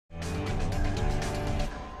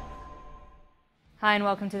Hi and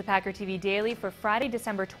welcome to the Packer TV Daily for Friday,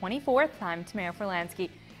 December 24th. I'm Tamara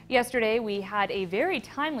Forlansky. Yesterday we had a very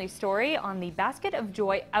timely story on the Basket of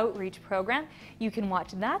Joy outreach program. You can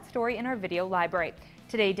watch that story in our video library.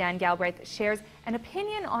 Today Dan Galbraith shares an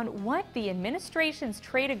opinion on what the administration's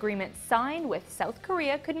trade agreement signed with South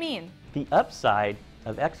Korea could mean. The upside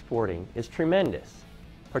of exporting is tremendous,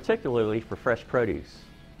 particularly for fresh produce.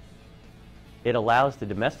 It allows the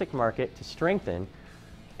domestic market to strengthen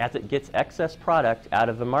as it gets excess product out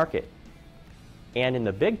of the market. And in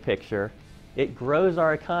the big picture, it grows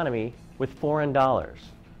our economy with foreign dollars.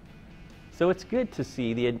 So it's good to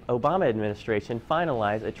see the Obama administration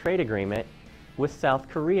finalize a trade agreement with South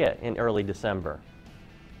Korea in early December.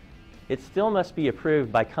 It still must be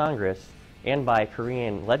approved by Congress and by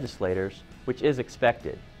Korean legislators, which is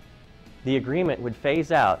expected. The agreement would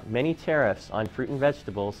phase out many tariffs on fruit and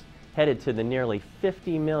vegetables headed to the nearly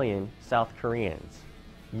 50 million South Koreans.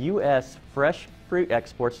 U.S. fresh fruit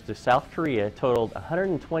exports to South Korea totaled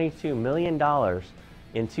 $122 million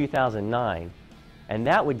in 2009, and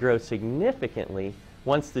that would grow significantly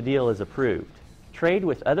once the deal is approved. Trade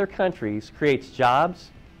with other countries creates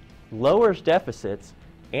jobs, lowers deficits,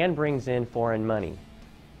 and brings in foreign money.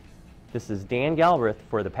 This is Dan Galbraith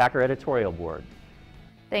for the Packer Editorial Board.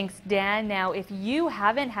 Thanks, Dan. Now, if you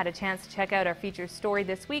haven't had a chance to check out our featured story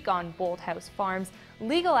this week on Bolthouse Farms'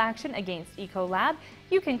 legal action against Ecolab,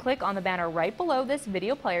 you can click on the banner right below this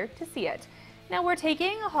video player to see it. Now, we're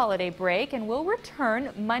taking a holiday break and we'll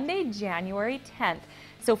return Monday, January 10th.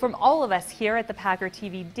 So from all of us here at the Packer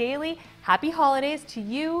TV Daily, happy holidays to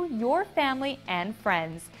you, your family, and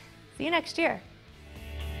friends. See you next year.